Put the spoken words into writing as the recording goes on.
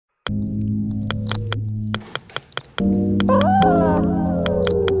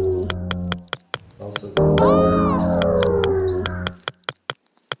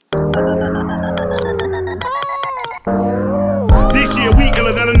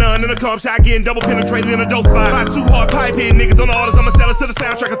come shot, getting double penetrated in a dope spot. By two hard pipe hitting niggas on the orders, I'ma sell us to the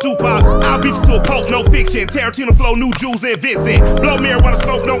soundtrack of Tupac. I'll beat you to a poke, no fiction. Tarantino flow, new jewels and Vincent. Blow marijuana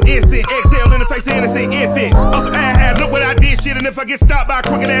smoke, no incense. Exhale in the face of innocent infants. Also, look what I did, shit. And if I get stopped by a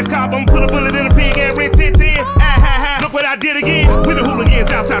crooked ass cop, I'ma put a bullet in a pig and rent 10-10. Look what I did again. We the hooligans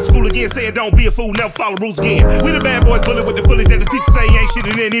outside school again, saying don't be a fool, never follow rules again. We the bad boys bullet with the fully that the teacher say ain't shit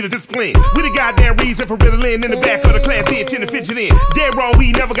and then need a discipline. We the goddamn reason for Ritalin in the back of the class, itching and fidgeting. Dead wrong,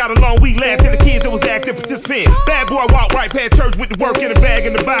 we never got along, we laughed at the kids that was active participants. Bad boy walk right past church with the work in the bag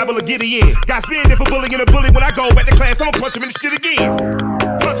and the Bible to get it in. Got spin for bullying a bully. When I go back to class, I'ma punch him in the shit again.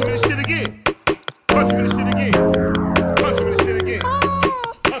 Punch him in the shit again. Punch him in the shit again. Punch him in the shit again.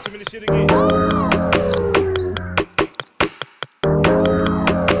 Punch him in the shit again.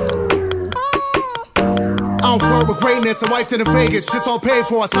 I'm flirt with greatness, I wiped it in Vegas. Shit's all paid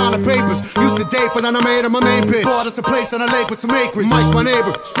for, I signed the papers. Used to date, but then I made him my main bitch. Bought us a place on a lake with some acreage. Mike's my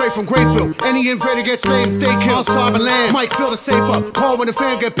neighbor, straight from Grapeville. Any invader gets slain and stay killed. Sovereign land, Mike fill the safe up. Call when the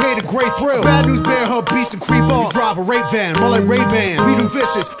fam get paid a great thrill. Bad news, bear hub, beast and creep off. You drive a rape van, more like Ray-Bans. We do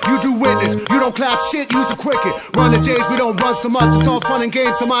vicious, you do witness. You don't clap shit, use a cricket. Run the J's, we don't run so much. It's all fun and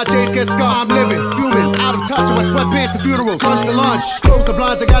games till my J's get scarred. I'm living, fuming, out of touch. On my sweatpants to funerals, lunch to lunch. Close the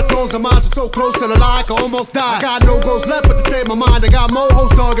blinds, I got drones on mine. So close to the lie, I can almost die. I got no goals left but to save my mind. I got more hoes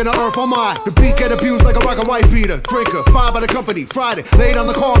dog in the earth on mine. The beat get abused like a rock and white beater. Drinker, fired by the company, Friday. Laid on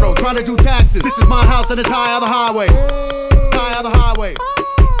the corner, trying to do taxes. This is my house and it's high on the highway. High on the highway.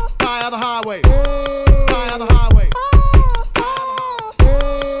 High on the highway. High on the highway.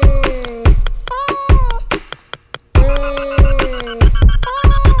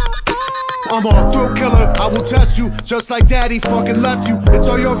 I'm a thrill killer, I will test you. Just like daddy fucking left you. It's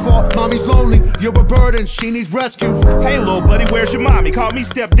all your fault, mommy's lonely. You're a burden, she needs rescue. Hey little buddy, where's your mommy? Call me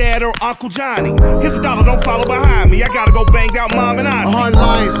stepdad or Uncle Johnny. Here's $1, don't follow behind me. I gotta go bang out mom and auntie. 100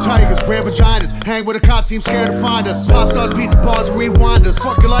 lions, tigers, rare vaginas. Hang with the cops, seem scared to find us. Pop stars beat the bars and rewind us.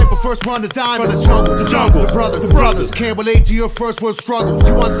 Fuck your life, but first run to dime. From the jungle, the jungle, the brothers can't relate to your first world struggles.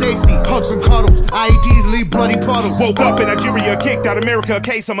 You want safety, hugs and cuddles. IEDs leave bloody puddles. Woke up in Nigeria, kicked out America,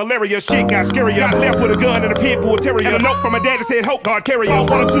 case of malaria. Shit got scarier. Got left with a gun and a pit bull terrier. And a note from my dad that said, hope God carry you.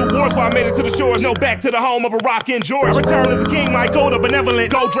 1 or 2 wars before I made it to the shores. No, back to the home of a rock in Georgia. I returned as a king, might go to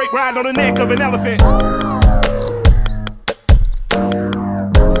benevolent. Gold Drake riding on the neck of an elephant.